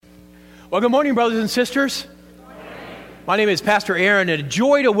Well, good morning, brothers and sisters. My name is Pastor Aaron, and a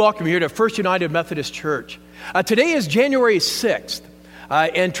joy to welcome you here to First United Methodist Church. Today is January 6th,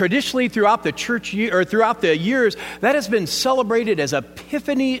 and traditionally throughout the church year, or throughout the years, that has been celebrated as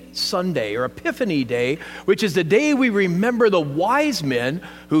Epiphany Sunday or Epiphany Day, which is the day we remember the wise men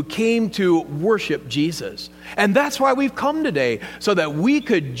who came to worship Jesus. And that's why we've come today, so that we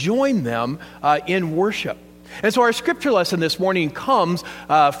could join them in worship. And so our scripture lesson this morning comes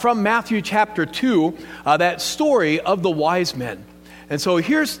from Matthew chapter 2, that story of the wise men. And so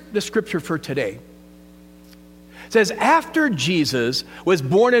here's the scripture for today. It says, after Jesus was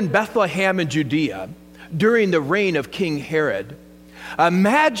born in Bethlehem in Judea during the reign of King Herod, a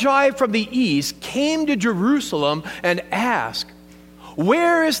magi from the east came to Jerusalem and asked,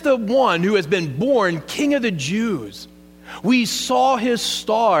 "Where is the one who has been born King of the Jews? We saw his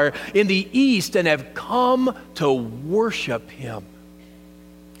star in the east and have come to worship him."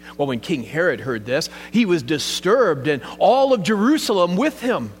 Well, when King Herod heard this, he was disturbed, and all of Jerusalem with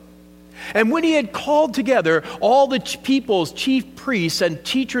him. And when he had called together all the people's chief priests and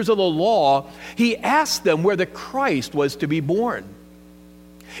teachers of the law, he asked them where the Christ was to be born.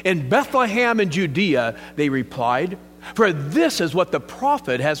 "In Bethlehem in Judea," they replied, "for this is what the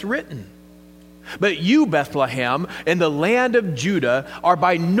prophet has written. But you, Bethlehem, in the land of Judah, are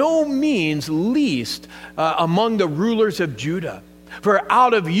by no means least among the rulers of Judah. For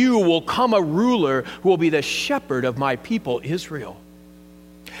out of you will come a ruler who will be the shepherd of my people Israel."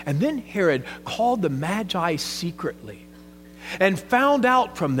 And then Herod called the Magi secretly and found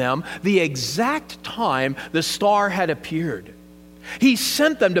out from them the exact time the star had appeared. He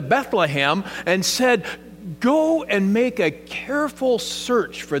sent them to Bethlehem and said, "Go and make a careful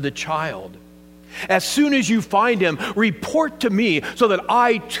search for the child. As soon as you find him, report to me so that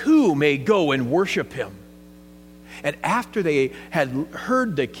I too may go and worship him." And after they had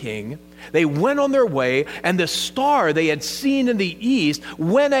heard the king, they went on their way, and the star they had seen in the east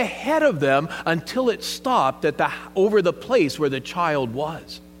went ahead of them until it stopped over the place where the child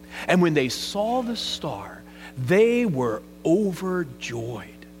was. And when they saw the star, they were overjoyed.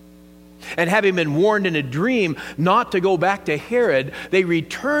 And having been warned in a dream not to go back to Herod, they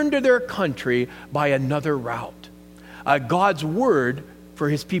returned to their country by another route. God's word for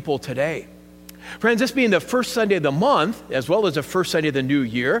his people today. Friends, this being the first Sunday of the month, as well as the first Sunday of the new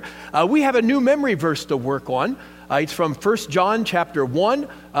year, we have a new memory verse to work on. It's from 1 John chapter 1,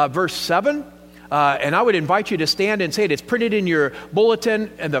 verse 7. And I would invite you to stand and say it. It's printed in your bulletin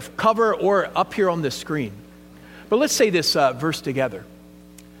and the cover or up here on the screen. But let's say this verse together.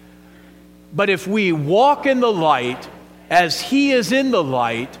 "But if we walk in the light as he is in the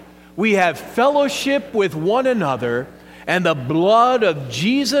light, we have fellowship with one another, and the blood of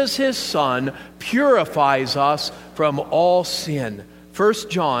Jesus his Son purifies us from all sin." 1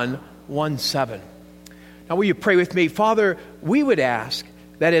 John 1:7. Now will you pray with me? Father, we would ask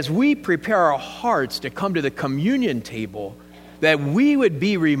that as we prepare our hearts to come to the communion table, that we would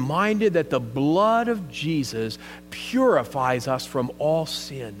be reminded that the blood of Jesus purifies us from all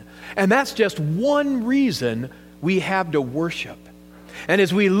sin. And that's just one reason we have to worship. And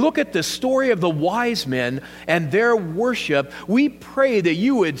as we look at the story of the wise men and their worship, we pray that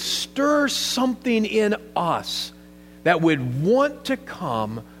you would stir something in us that would want to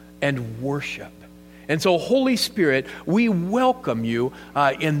come and worship. And so, Holy Spirit, we welcome you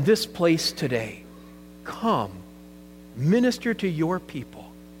in this place today. Come. Minister to your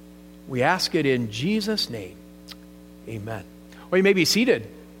people. We ask it in Jesus' name. Amen. Well, you may be seated.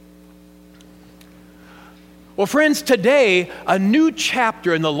 Well, friends, today, a new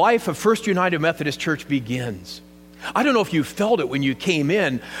chapter in the life of First United Methodist Church begins. I don't know if you felt it when you came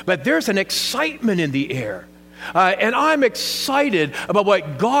in, but there's an excitement in the air. And I'm excited about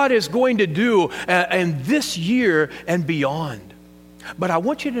what God is going to do in this year and beyond. But I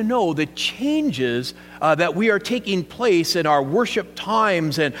want you to know the changes that we are taking place in our worship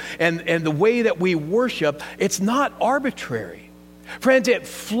times and the way that we worship, it's not arbitrary. Friends, it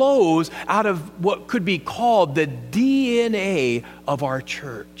flows out of what could be called the DNA of our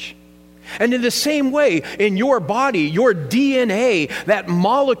church. And in the same way, in your body, your DNA, that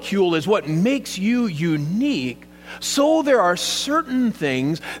molecule is what makes you unique. So there are certain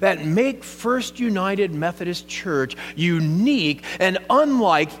things that make First United Methodist Church unique and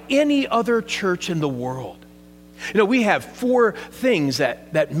unlike any other church in the world. You know, we have 4 things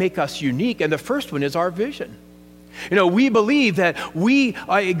that make us unique, and the first one is our vision. You know, we believe that we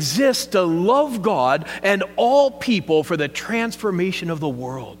exist to love God and all people for the transformation of the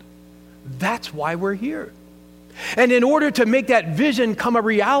world. That's why we're here. And in order to make that vision come a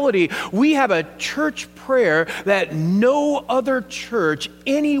reality, we have a church prayer that no other church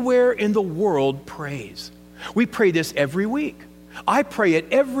anywhere in the world prays. We pray this every week. I pray it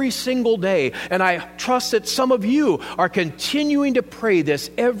every single day, and I trust that some of you are continuing to pray this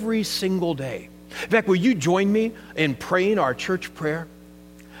every single day. In fact, will you join me in praying our church prayer?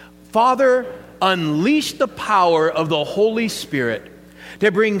 Father, unleash the power of the Holy Spirit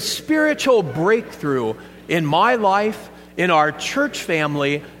to bring spiritual breakthrough in my life, in our church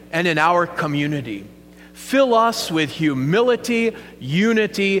family, and in our community. Fill us with humility,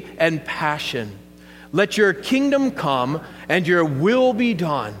 unity, and passion. Let your kingdom come and your will be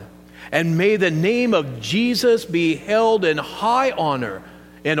done. And may the name of Jesus be held in high honor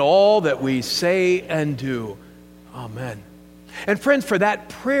in all that we say and do. Amen. And friends, for that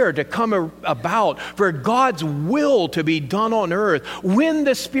prayer to come about, for God's will to be done on earth, when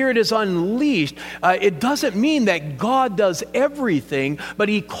the Spirit is unleashed, it doesn't mean that God does everything, but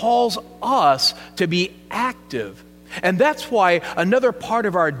He calls us to be active. And that's why another part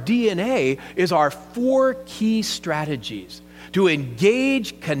of our DNA is our 4 key strategies: to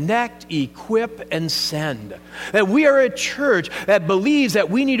engage, connect, equip, and send. That we are a church that believes that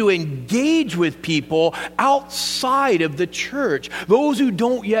we need to engage with people outside of the church, those who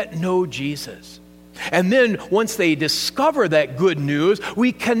don't yet know Jesus. And then once they discover that good news,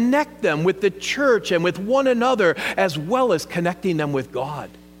 we connect them with the church and with one another, as well as connecting them with God.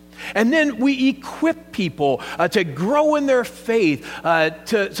 And then we equip people to grow in their faith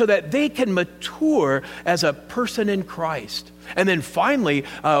so that they can mature as a person in Christ. And then finally,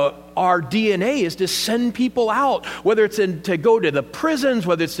 our DNA is to send people out, whether it's to go to the prisons,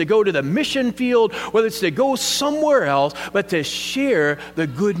 whether it's to go to the mission field, whether it's to go somewhere else, but to share the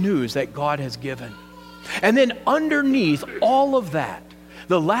good news that God has given. And then underneath all of that,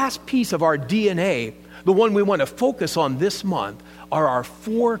 the last piece of our DNA, the one we want to focus on this month, are our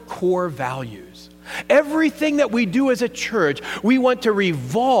 4 core values. Everything that we do as a church, we want to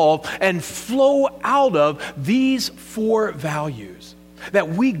revolve and flow out of these 4 values. That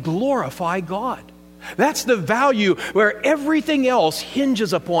we glorify God. That's the value where everything else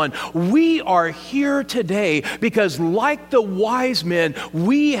hinges upon. We are here today because, like the wise men,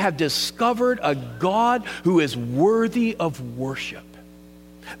 we have discovered a God who is worthy of worship.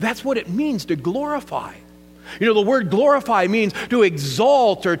 That's what it means to glorify. You know, the word glorify means to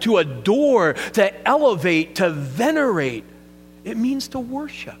exalt or to adore, to elevate, to venerate. It means to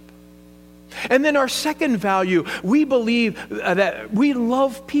worship. And then our second value, we believe that we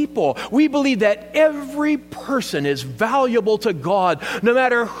love people. We believe that every person is valuable to God, no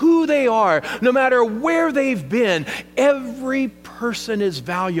matter who they are, no matter where they've been. Every person is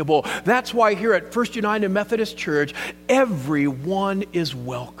valuable. That's why here at First United Methodist Church, everyone is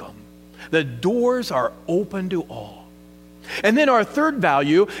welcome. The doors are open to all. And then our third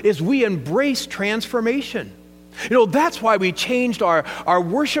value is we embrace transformation. You know, that's why we changed our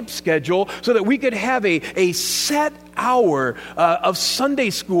worship schedule so that we could have a set hour of Sunday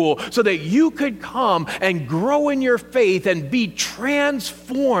school so that you could come and grow in your faith and be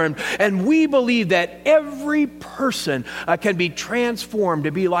transformed. And we believe that every person can be transformed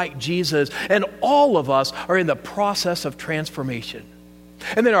to be like Jesus. And all of us are in the process of transformation.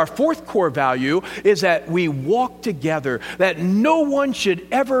 And then our fourth core value is that we walk together, that no one should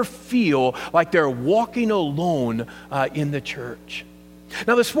ever feel like they're walking alone in the church.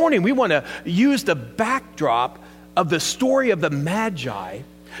 Now this morning we want to use the backdrop of the story of the Magi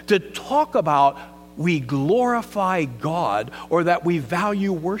to talk about we glorify God, or that we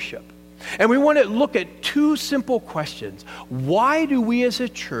value worship. And we want to look at 2 simple questions. Why do we as a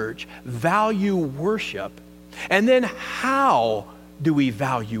church value worship? And then how do we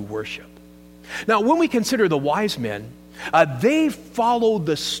value worship? Now, when we consider the wise men, they followed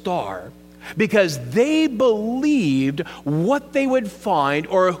the star because they believed what they would find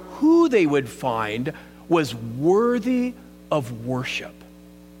or who they would find was worthy of worship.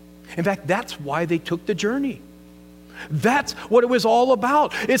 In fact, that's why they took the journey. That's what it was all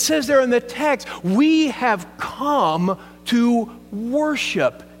about. It says there in the text, we have come to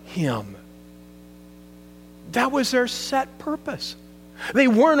worship Him. That was their set purpose. They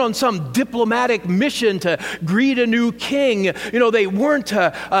weren't on some diplomatic mission to greet a new king. You know, they weren't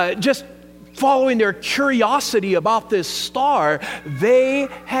just following their curiosity about this star. They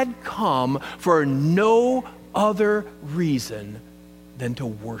had come for no other reason than to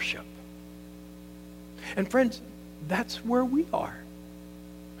worship. And friends, that's where we are.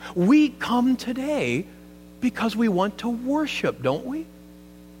 We come today because we want to worship, don't we?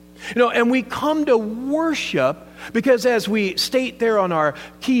 And we come to worship because, as we state there on our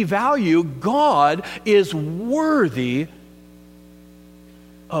key value, God is worthy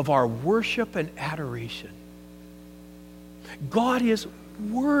of our worship and adoration. God is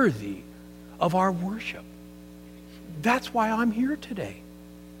worthy of our worship. That's why I'm here today.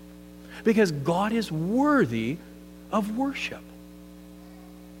 Because God is worthy of worship.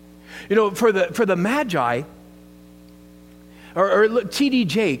 For the Magi, or T.D.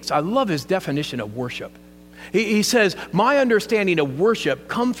 Jakes, I love his definition of worship. He says, my understanding of worship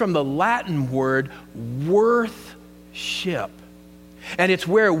comes from the Latin word worth-ship. And it's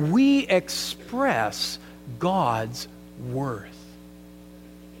where we express God's worth.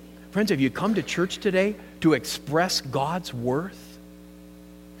 Friends, have you come to church today to express God's worth?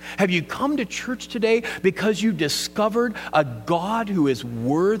 Have you come to church today because you discovered a God who is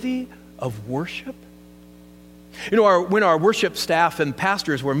worthy of worship? When our worship staff and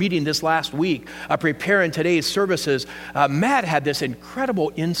pastors were meeting this last week, preparing today's services, Matt had this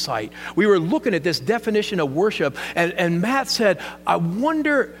incredible insight. We were looking at this definition of worship, and Matt said, I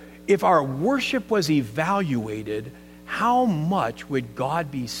wonder if our worship was evaluated, how much would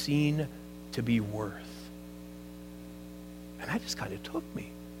God be seen to be worth? And that just kind of took me.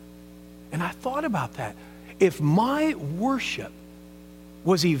 And I thought about that. If my worship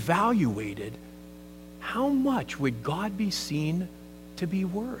was evaluated, how much would God be seen to be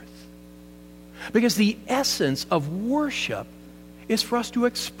worth? Because the essence of worship is for us to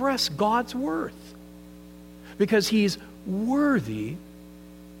express God's worth. Because He's worthy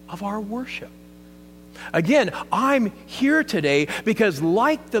of our worship. Again, I'm here today because,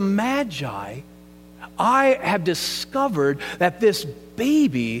 like the Magi, I have discovered that this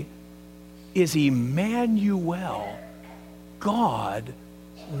baby is Emmanuel, God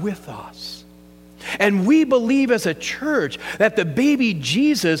with us. And we believe as a church that the baby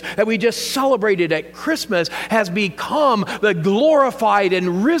Jesus that we just celebrated at Christmas has become the glorified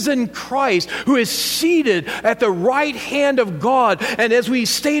and risen Christ who is seated at the right hand of God. And as we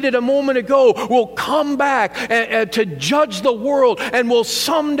stated a moment ago, will come back to judge the world and will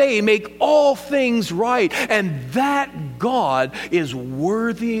someday make all things right. And that God is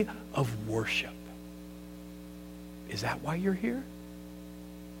worthy of worship. Is that why you're here?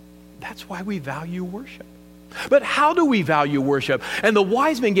 That's why we value worship. But how do we value worship? And the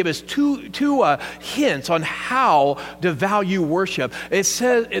wise men give us two hints on how to value worship. It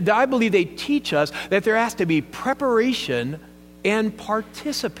says, I believe they teach us that there has to be preparation and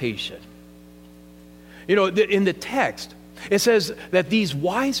participation. In the text, it says that these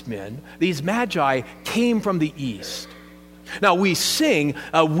wise men, these Magi, came from the east. Now we sing,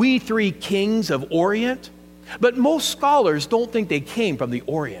 We Three Kings of Orient, but most scholars don't think they came from the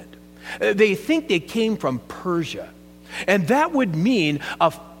Orient. They think they came from Persia. And that would mean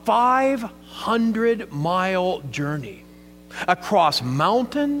a 500-mile journey across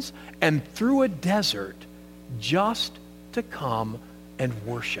mountains and through a desert just to come and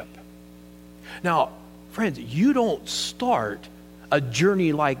worship. Now, friends, you don't start a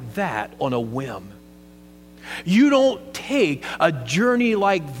journey like that on a whim. You don't take a journey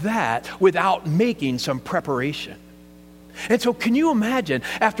like that without making some preparation. And so can you imagine,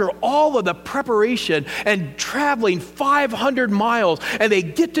 after all of the preparation and traveling 500 miles, and they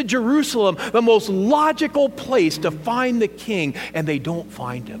get to Jerusalem, the most logical place to find the king, and they don't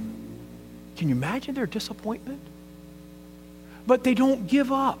find him. Can you imagine their disappointment? But they don't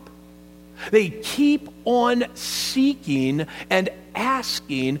give up. They keep on seeking and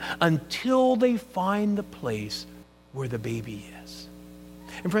asking until they find the place where the baby is.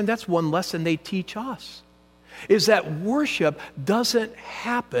 And friend, that's one lesson they teach us, is that worship doesn't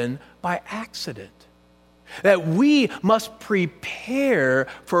happen by accident. That we must prepare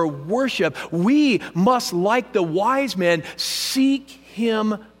for worship. We must, like the wise men, seek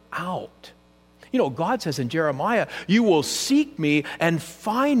him out. God says in Jeremiah, you will seek me and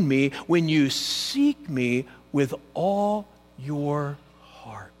find me when you seek me with all your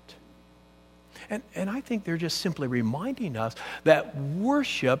heart. And I think they're just simply reminding us that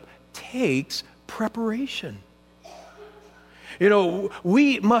worship takes preparation.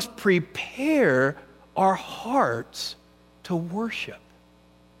 We must prepare our hearts to worship.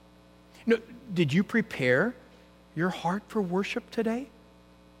 Did you prepare your heart for worship today?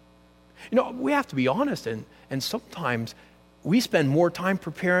 We have to be honest, and sometimes we spend more time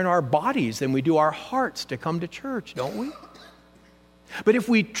preparing our bodies than we do our hearts to come to church, don't we? But if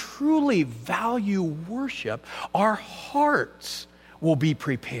we truly value worship, our hearts will be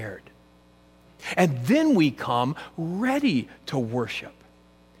prepared. And then we come ready to worship.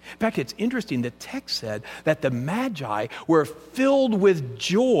 In fact, it's interesting, the text said that the Magi were filled with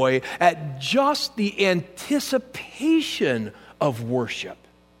joy at just the anticipation of worship.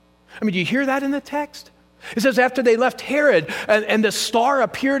 I mean, do you hear that in the text? It says after they left Herod and the star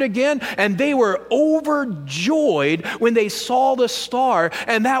appeared again, and they were overjoyed when they saw the star,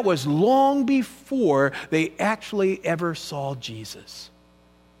 and that was long before they actually ever saw Jesus.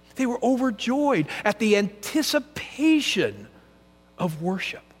 They were overjoyed at the anticipation of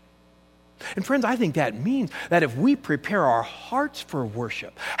worship. And friends, I think that means that if we prepare our hearts for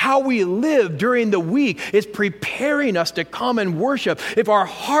worship, how we live during the week is preparing us to come and worship. If our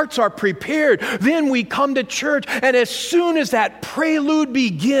hearts are prepared, then we come to church, and as soon as that prelude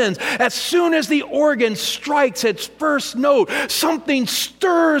begins, as soon as the organ strikes its first note, something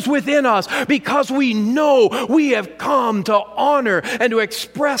stirs within us because we know we have come to honor and to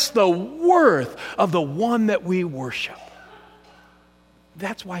express the worth of the one that we worship.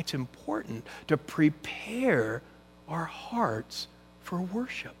 That's why it's important to prepare our hearts for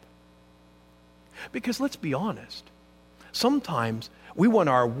worship. Because let's be honest, sometimes we want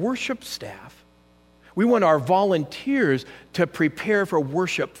our worship staff, we want our volunteers to prepare for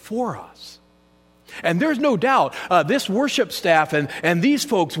worship for us. And there's no doubt this worship staff and these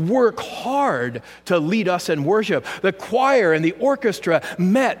folks work hard to lead us in worship. The choir and the orchestra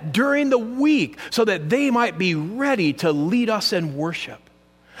met during the week so that they might be ready to lead us in worship.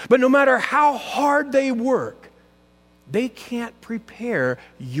 But no matter how hard they work, they can't prepare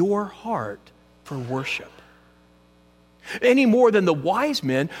your heart for worship. Any more than the wise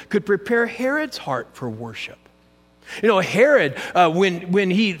men could prepare Herod's heart for worship. You know, Herod,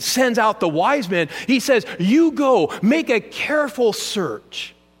 when he sends out the wise men, he says, you go, make a careful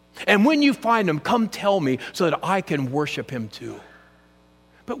search. And when you find him, come tell me so that I can worship him too.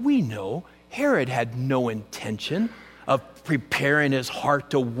 But we know Herod had no intention of preparing his heart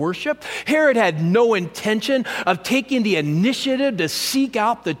to worship. Herod had no intention of taking the initiative to seek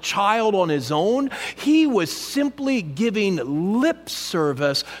out the child on his own. He was simply giving lip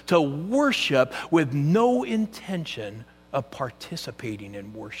service to worship with no intention of participating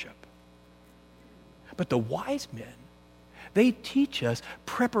in worship. But the wise men, they teach us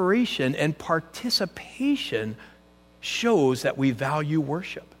preparation and participation shows that we value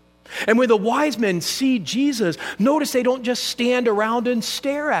worship. And when the wise men see Jesus, notice they don't just stand around and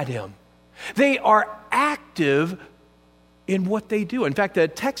stare at him. They are active in what they do. In fact, the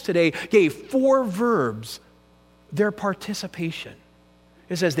text today gave 4 verbs their participation.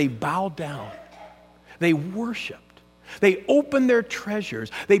 It says they bowed down, they worshiped, they opened their treasures,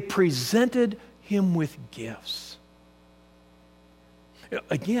 they presented him with gifts.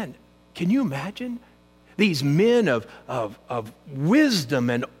 Again, can you imagine? These men of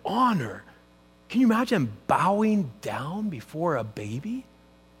wisdom and honor, can you imagine bowing down before a baby?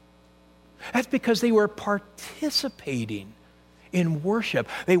 That's because they were participating in worship.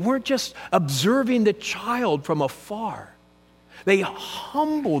 They weren't just observing the child from afar. They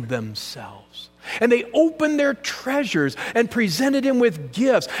humbled themselves. And they opened their treasures and presented him with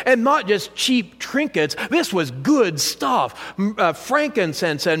gifts, and not just cheap trinkets. This was good stuff,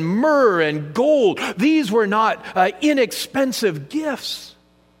 frankincense and myrrh and gold. These were not inexpensive gifts.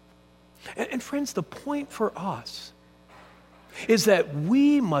 And friends, the point for us is that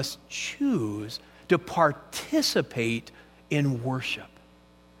we must choose to participate in worship.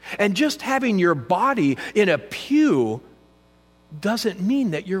 And just having your body in a pew doesn't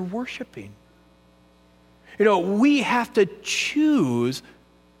mean that you're worshiping. You know, we have to choose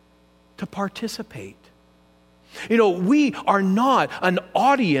to participate. You know, we are not an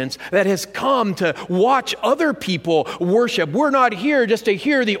audience that has come to watch other people worship. We're not here just to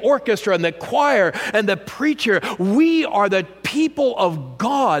hear the orchestra and the choir and the preacher. We are the people of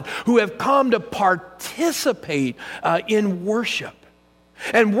God who have come to participate in worship.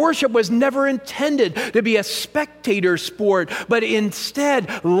 And worship was never intended to be a spectator sport, but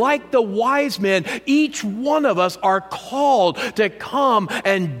instead, like the wise men, each one of us are called to come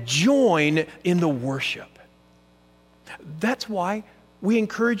and join in the worship. That's why we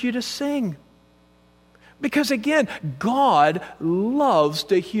encourage you to sing. Because again, God loves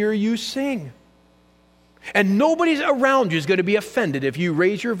to hear you sing. And nobody around you is going to be offended if you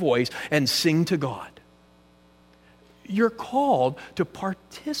raise your voice and sing to God. You're called to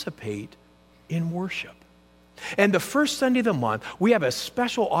participate in worship. And the first Sunday of the month, we have a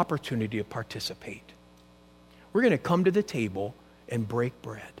special opportunity to participate. We're going to come to the table and break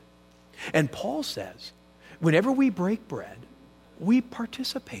bread. And Paul says, whenever we break bread, we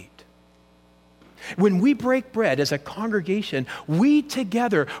participate. When we break bread as a congregation, we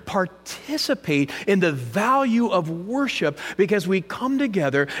together participate in the value of worship because we come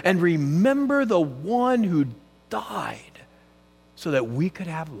together and remember the one who died so that we could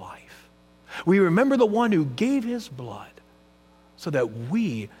have life. We remember the one who gave his blood so that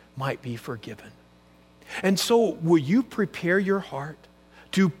we might be forgiven. And so, will you prepare your heart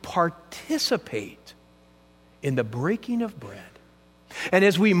to participate in the breaking of bread? And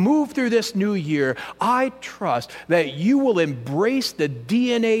as we move through this new year, I trust that you will embrace the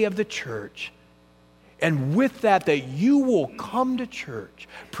DNA of the church. And with that you will come to church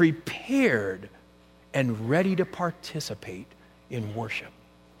prepared and ready to participate in worship.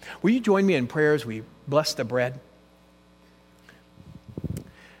 Will you join me in prayer as we bless the bread?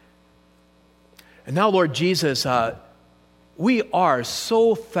 And now, Lord Jesus, we are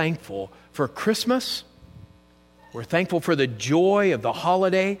so thankful for Christmas. We're thankful for the joy of the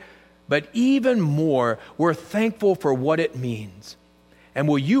holiday, but even more, we're thankful for what it means. And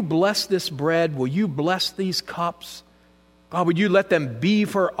will you bless this bread? Will you bless these cups? God, would you let them be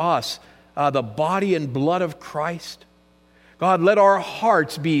for us the body and blood of Christ? God, let our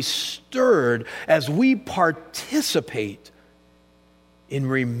hearts be stirred as we participate in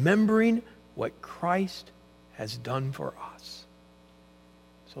remembering what Christ has done for us.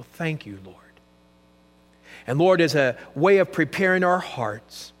 So thank you, Lord. And Lord, as a way of preparing our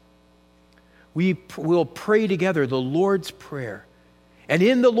hearts, we will pray together the Lord's Prayer. And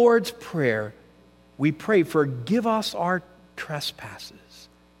in the Lord's Prayer, we pray, forgive us our trespasses.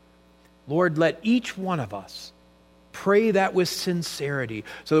 Lord, let each one of us pray that with sincerity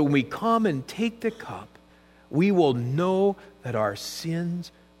so that when we come and take the cup, we will know that our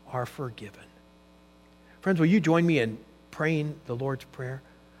sins are forgiven. Friends, will you join me in praying the Lord's Prayer?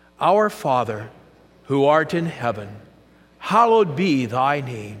 Our Father, who art in heaven, hallowed be thy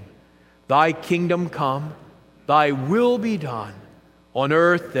name. Thy kingdom come, thy will be done, on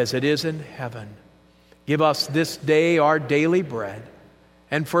earth as it is in heaven. Give us this day our daily bread,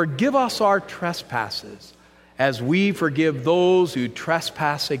 and forgive us our trespasses, as we forgive those who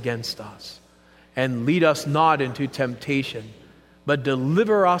trespass against us. And lead us not into temptation, but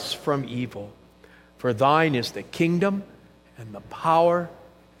deliver us from evil. For thine is the kingdom, and the power,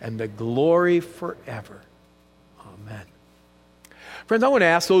 and the glory forever. Amen. Friends, I want to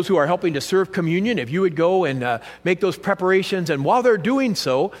ask those who are helping to serve communion, if you would go and make those preparations. And while they're doing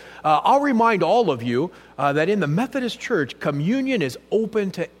so, I'll remind all of you that in the Methodist Church, communion is open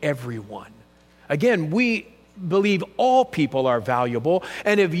to everyone. Again, we believe all people are valuable.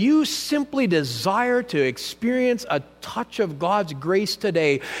 And if you simply desire to experience a touch of God's grace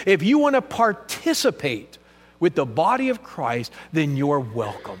today, if you want to participate with the body of Christ, then you're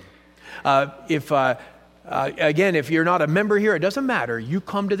welcome. Again, if you're not a member here, it doesn't matter. You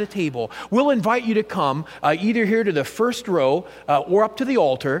come to the table. We'll invite you to come either here to the first row or up to the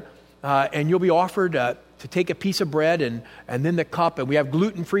altar, and you'll be offered to take a piece of bread and then the cup. And we have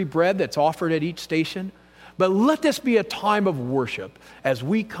gluten-free bread that's offered at each station. But let this be a time of worship as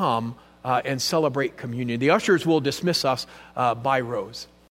we come and celebrate communion. The ushers will dismiss us by rows.